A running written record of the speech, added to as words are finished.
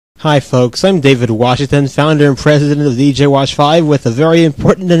Hi folks, I'm David Washington, founder and president of DJ Wash 5 with a very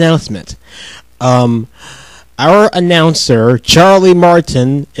important announcement. Our announcer, Charlie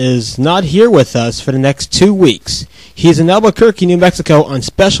Martin, is not here with us for the next 2 weeks. He's in Albuquerque, New Mexico on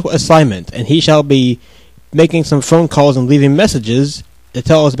special assignment, and he shall be making some phone calls and leaving messages to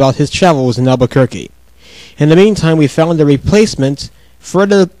tell us about his travels in Albuquerque. In the meantime, we found a replacement for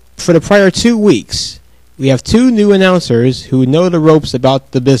the prior 2 weeks. We have 2 new announcers who know the ropes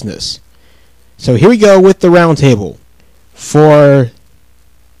about the business. So here we go with the roundtable for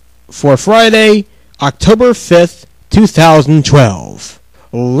Friday, October 5th, 2012.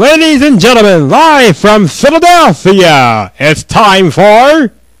 Ladies and gentlemen, live from Philadelphia, it's time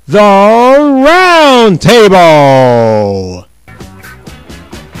for the Roundtable.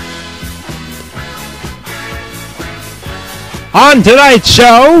 On tonight's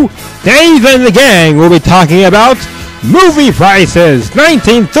show, Dave and the gang will be talking about movie prices,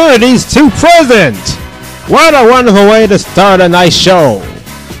 1930s to present. What a wonderful way to start a nice show.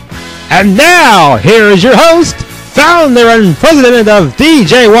 And now, here is your host, founder and president of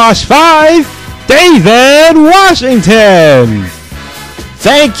DJ Wash 5, David Washington.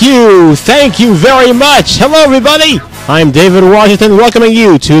 Thank you very much. Hello everybody, I'm David Washington welcoming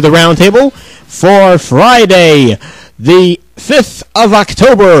you to the Roundtable for Friday, the 5th of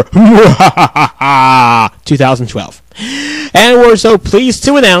October, 2012. And we're so pleased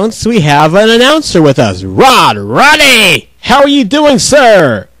to announce we have an announcer with us, Roddy. How are you doing,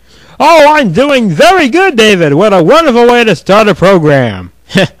 sir? Oh, I'm doing very good, David. What a wonderful way to start a program.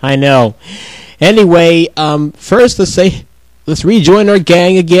 I know. Anyway, first let's rejoin our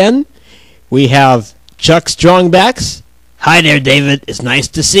gang again. We have Chuck Strongbacks. Hi there, David. It's nice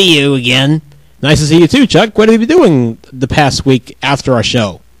to see you again. Nice to see you too, Chuck. What have you been doing the past week after our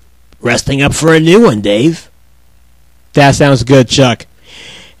show? Resting up for a new one, Dave. That sounds good, Chuck.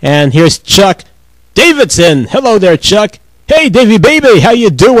 And here's Chuck Davidson. Hello there, Chuck. Hey, Davey baby, how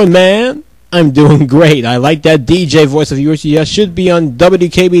you doing, man? I'm doing great. I like that DJ voice of yours. You should be on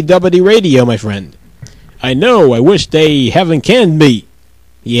WKBW radio, my friend. I know. I wish they haven't canned me.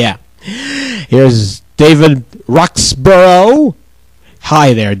 Yeah. Here's David Roxborough.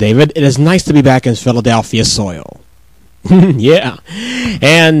 Hi there, David. It is nice to be back in Philadelphia soil. Yeah.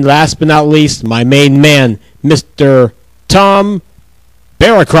 And last but not least, my main man, Mr. Tom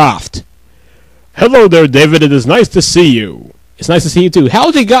Barocroft. Hello there, David. It is nice to see you. It's nice to see you too.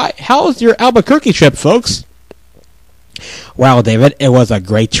 How's your Albuquerque trip, folks? Well, David, it was a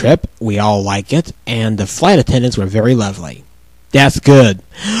great trip. We all like it, and the flight attendants were very lovely. That's good.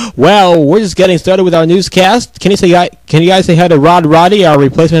 Well, we're just getting started with our newscast. Can you guys say hi to Roddy, our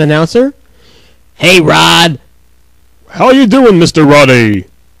replacement announcer? Hey, Rod. How you doing, Mr. Roddy?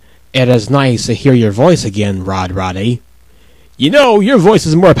 It is nice to hear your voice again, Roddy. You know, your voice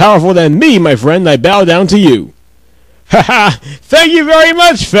is more powerful than me, my friend. I bow down to you. Ha ha! Thank you very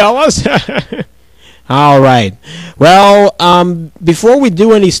much, fellas. All right. Well, before we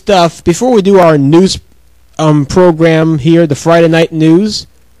do our news program here, the Friday Night News.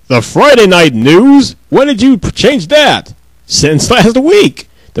 The Friday Night News? When did you change that? Since last week.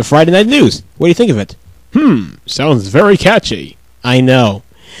 The Friday Night News. What do you think of it? Sounds very catchy. I know.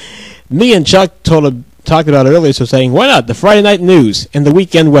 Me and Chuck talked about it earlier, so saying, why not? The Friday Night News and the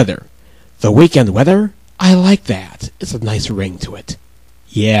weekend weather. The weekend weather? I like that. It's a nice ring to it.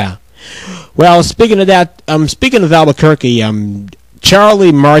 Yeah. Well, speaking of that, speaking of Albuquerque,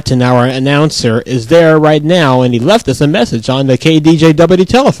 Charlie Martin, our announcer, is there right now, and he left us a message on the KDJW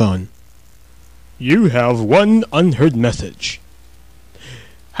telephone. You have one unheard message.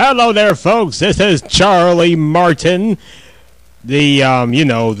 Hello there, folks. This is Charlie Martin, the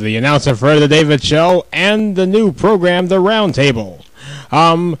announcer for the David Show and the new program, The Roundtable.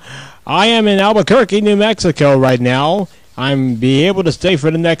 I am in Albuquerque, New Mexico right now. I'm be able to stay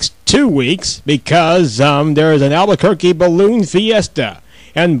for the next 2 weeks because there is an Albuquerque balloon fiesta,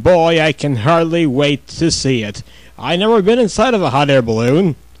 and boy, I can hardly wait to see it. I never been inside of a hot air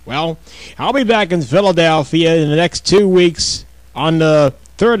balloon. Well, I'll be back in Philadelphia in the next 2 weeks on the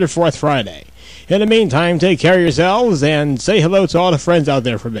 3rd or 4th Friday. In the meantime, take care of yourselves and say hello to all the friends out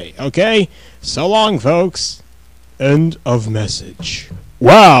there for me, okay? So long, folks. End of message.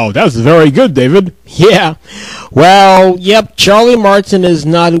 Wow, that's very good, David. Yeah. Well, yep, Charlie Martin is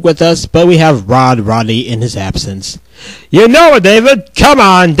not with us, but we have Roddy in his absence. You know it, David. Come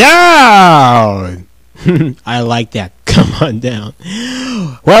on down. I like that. Come on down.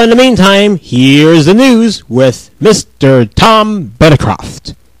 Well, in the meantime, here's the news with Mr. Tom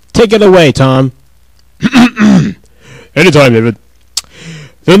Barocroft. Take it away, Tom. Anytime, David.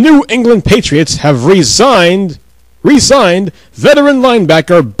 The New England Patriots have resigned re-signed veteran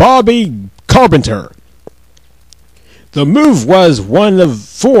linebacker Bobby Carpenter. The move was one of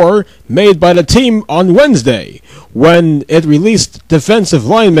 4 made by the team on Wednesday, when it released defensive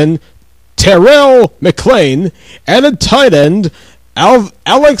lineman Terrell McLean and a tight end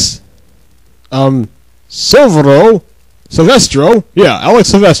Alex Silvestro to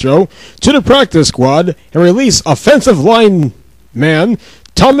the practice squad and release offensive lineman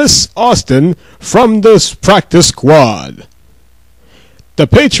Thomas Austin from the practice squad. The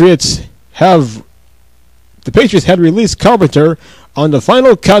Patriots had released Carpenter on the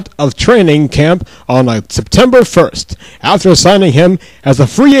final cut of training camp on September 1st, after signing him as a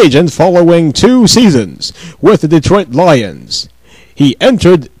free agent following 2 seasons with the Detroit Lions. He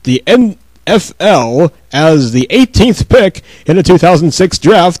entered the NFL as the 18th pick in the 2006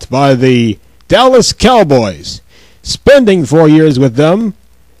 draft by the Dallas Cowboys, spending 4 years with them.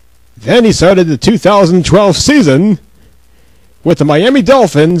 Then he started the 2012 season with the Miami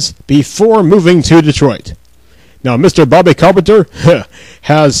Dolphins before moving to Detroit. Now, Mr. Bobby Carpenter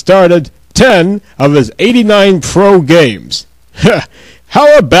has started 10 of his 89 pro games.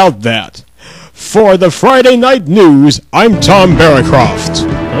 How about that? For the Friday Night News, I'm Tom Barocroft.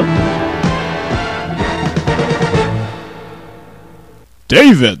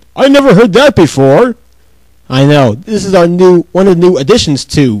 David, I never heard that before. I know. This is one of the new additions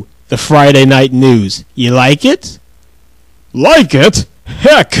to the Friday Night News. You like it? Like it?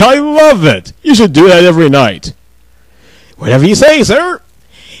 Heck, I love it. You should do that every night. Whatever you say, sir.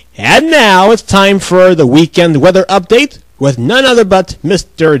 And now it's time for the weekend weather update with none other but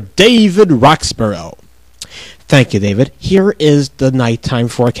Mr. David Roxborough. Thank you, David. Here is the nighttime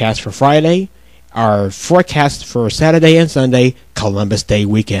forecast for Friday, our forecast for Saturday and Sunday, Columbus Day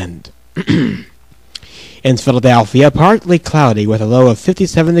weekend. In Philadelphia, partly cloudy with a low of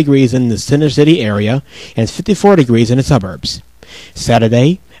 57 degrees in the Center City area and 54 degrees in the suburbs.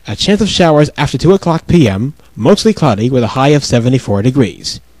 Saturday, a chance of showers after 2 o'clock p.m., mostly cloudy with a high of 74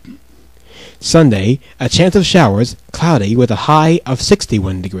 degrees. Sunday, a chance of showers, cloudy with a high of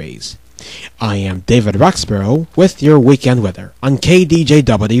 61 degrees. I am David Roxborough with your weekend weather on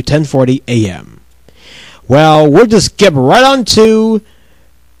KDJW 1040 AM. Well, we'll just skip right on to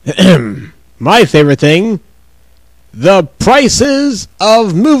my favorite thing, the prices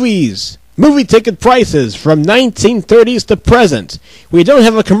of movies. Movie ticket prices from 1930s to present. We don't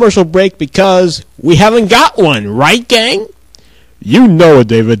have a commercial break because we haven't got one, right, gang? You know it,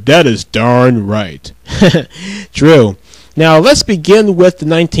 David. That is darn right. True. Now, let's begin with the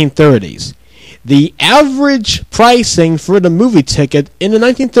 1930s. The average pricing for the movie ticket in the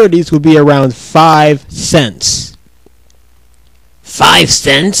 1930s would be around 5 cents. 5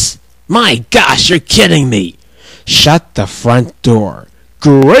 cents? My gosh, you're kidding me. Shut the front door.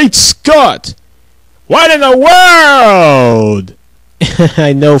 Great Scott! What in the world?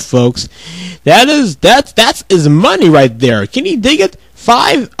 I know, folks. That's money right there. Can you dig it?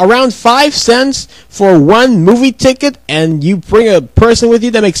 Around 5 cents for one movie ticket, and you bring a person with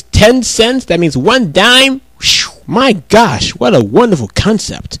you that makes 10 cents. That means 1 dime. My gosh, what a wonderful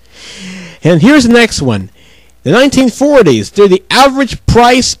concept. And here's the next one. The 1940s. The average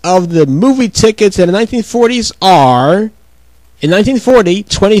price of the movie tickets in the 1940s are, in 1940,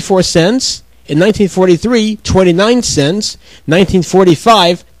 24 cents. In 1943, 29 cents.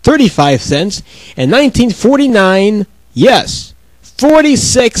 1945, 35 cents. And 1949, yes,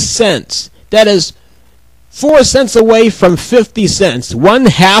 46 cents. That is 4 cents away from 50 cents.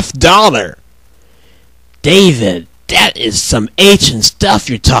 $0.50. David, that is some ancient stuff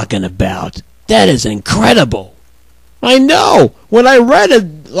you're talking about. That is incredible. I know. When I read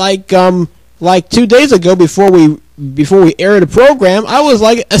it like 2 days ago before we aired the program, I was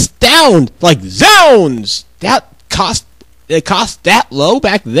like astounded. Like, zounds! It cost that low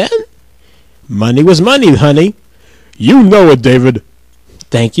back then? Money was money, honey. You know it, David.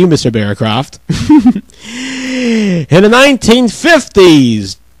 Thank you, Mr. Barocroft. In the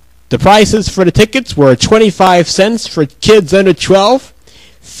 1950s, the prices for the tickets were 25 cents for kids under 12,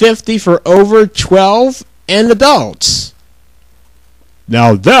 50 for over 12, and adults.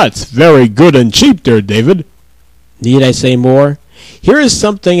 Now that's very good and cheap there, David. Need I say more? Here is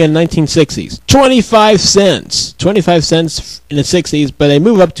something in 1960s. 25 cents. 25 cents in the 60s, but they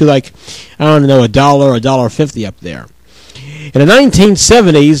move up to like, I don't know, $1 or $1.50 up there. In the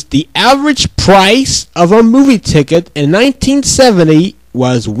 1970s, the average price of a movie ticket in 1970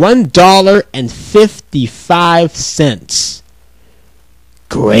 was $1.55.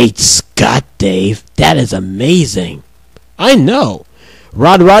 Great Scott, Dave. That is amazing. I know.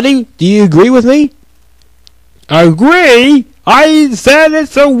 Roddy, do you agree with me? Agree? I said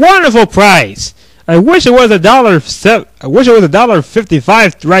it's a wonderful price. I wish it was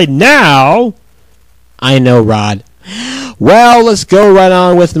 $1.55 right now. I know, Rod. Well, let's go right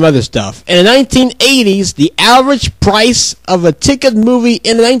on with some other stuff. In the 1980s, the average price of a ticket movie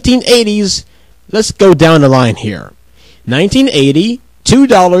in the 1980s, let's go down the line here. 1980,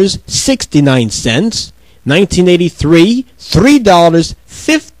 $2.69. 1983, $3.15.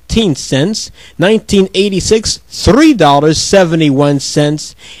 1986,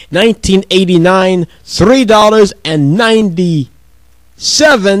 $3.71. 1989,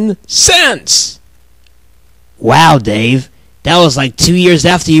 $3.97. Wow, Dave. That was like 2 years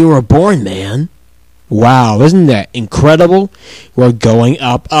after you were born, man. Wow, isn't that incredible? We're going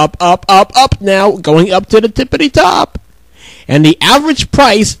up, up, up, up, up now, going up to the tippity top. And the average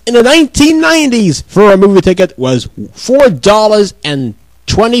price in the 1990s for a movie ticket was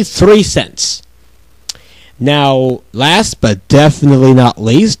 $4.23. Now, last but definitely not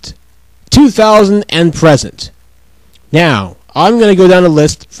least, 2000 and present. Now, I'm going to go down the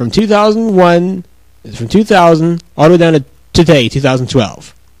list from 2000 all the way down to today,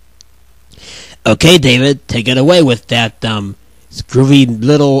 2012. Okay, David, take it away with that groovy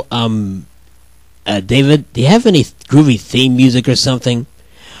little David, do you have any groovy theme music or something?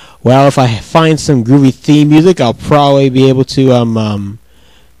 Well, if I find some groovy theme music, I'll probably be able to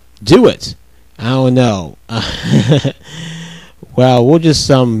do it. I don't know. Well, we'll just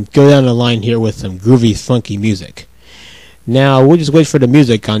go down the line here with some groovy, funky music. Now, we'll just wait for the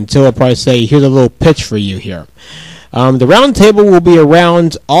music until I probably say, here's a little pitch for you here. The Roundtable will be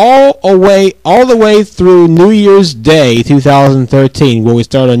around all the way through New Year's Day 2013, where we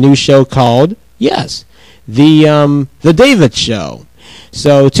start a new show called, yes, the David Show.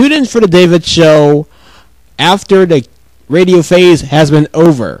 So tune in for the David Show after the radio phase has been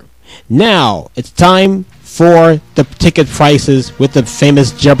over. Now, it's time for the ticket prices with the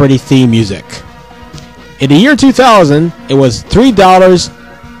famous Jeopardy theme music. In the year 2000, it was $3.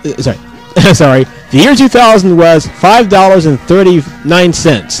 Sorry. The year 2000 was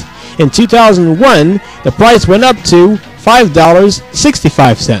 $5.39. In 2001, the price went up to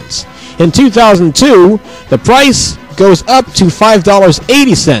 $5.65. In 2002, the price goes up to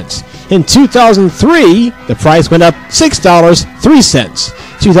 $5.80. In 2003, the price went up $6.03.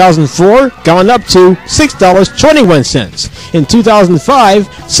 2004, gone up to $6.21. In 2005,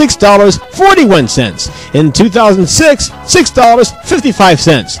 $6.41. In 2006,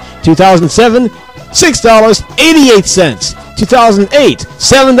 $6.55. 2007, $6.88. 2008,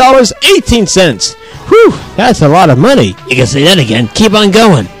 $7.18. Whew, that's a lot of money. You can say that again. Keep on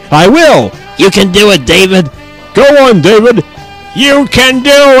going. I will. You can do it, David. Go on, David. You can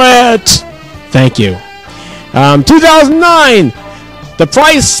do it. Thank you. 2009, the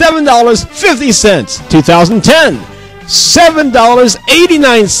price $7.50. 2010,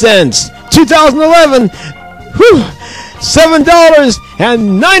 $7.89. 2011,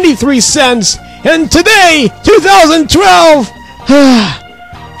 $7.93. And today, 2012,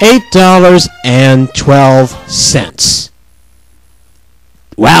 $8.12.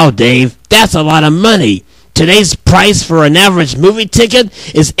 Wow, Dave, that's a lot of money. Today's price for an average movie ticket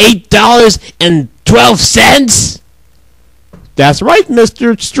is $8.12? That's right,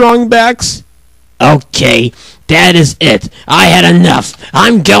 Mr. Strongbacks. Okay, that is it. I had enough.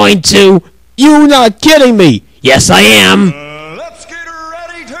 I'm going to... You're not kidding me. Yes, I am. Let's get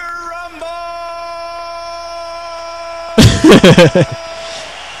ready to rumble!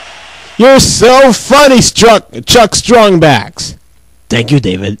 You're so funny, Chuck Strongbacks. Thank you,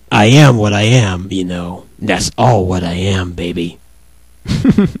 David. I am what I am, you know. That's all what I am, baby.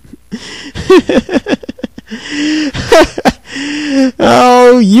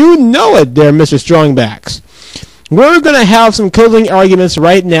 Oh, you know it there, Mr. Strongbacks. We're going to have some closing arguments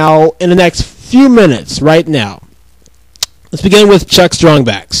right now in the next few minutes, right now. Let's begin with Chuck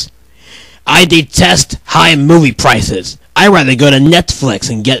Strongbacks. I detest high movie prices. I'd rather go to Netflix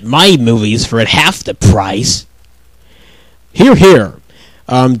and get my movies for half the price. Hear, hear.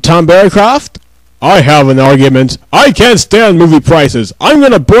 Tom Barocroft? I have an argument. I can't stand movie prices. I'm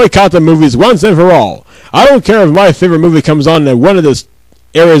going to boycott the movies once and for all. I don't care if my favorite movie comes on in one of the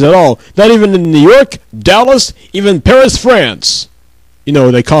areas at all. Not even in New York, Dallas, even Paris, France. You know,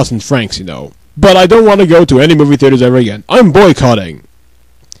 they cost in francs, you know. But I don't want to go to any movie theaters ever again. I'm boycotting.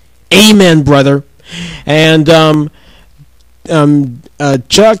 Amen, brother. And,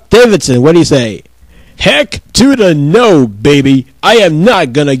 Chuck Davidson, what do you say? Heck to the no, baby. I am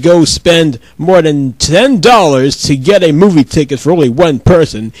not gonna go spend more than $10 to get a movie ticket for only one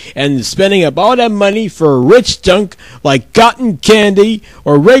person, and spending up all that money for rich junk like cotton candy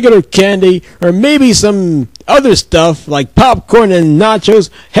or regular candy or maybe some other stuff like popcorn and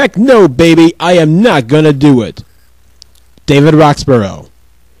nachos. Heck no, baby. I am not gonna do it. David Roxborough.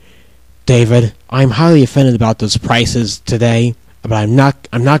 David, I'm highly offended about those prices today, but I'm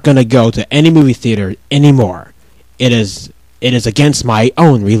not going to go to any movie theater anymore. It is against my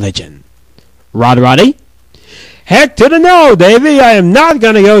own religion. Roddy? Heck to the no, Davey. I am not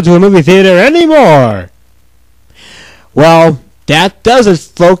going to go to a movie theater anymore. Well, that does it,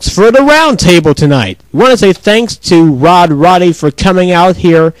 folks, for the Roundtable tonight. We want to say thanks to Roddy for coming out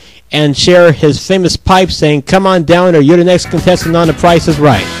here and share his famous pipe saying, "Come on down or you're the next contestant on The Price is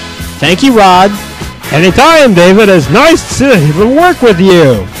Right." Thank you, Rod. Anytime, David. It's nice to work with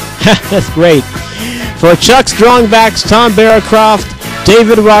you. That's great. For Chuck Strongbacks, Tom Barocroft,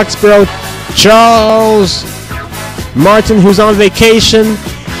 David Roxborough, Charles Martin, who's on vacation,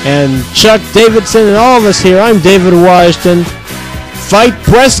 and Chuck Davidson, and all of us here, I'm David Washington. Fight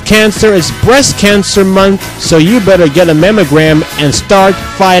breast cancer. It's breast cancer month, so you better get a mammogram and start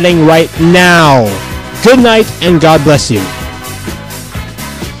fighting right now. Good night, and God bless you.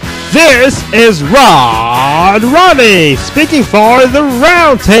 This is Roddy speaking for the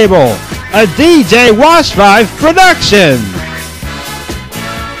Roundtable, a DJ Wash 5 production.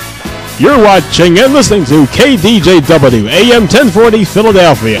 You're watching and listening to KDJW AM 1040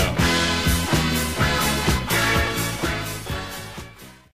 Philadelphia.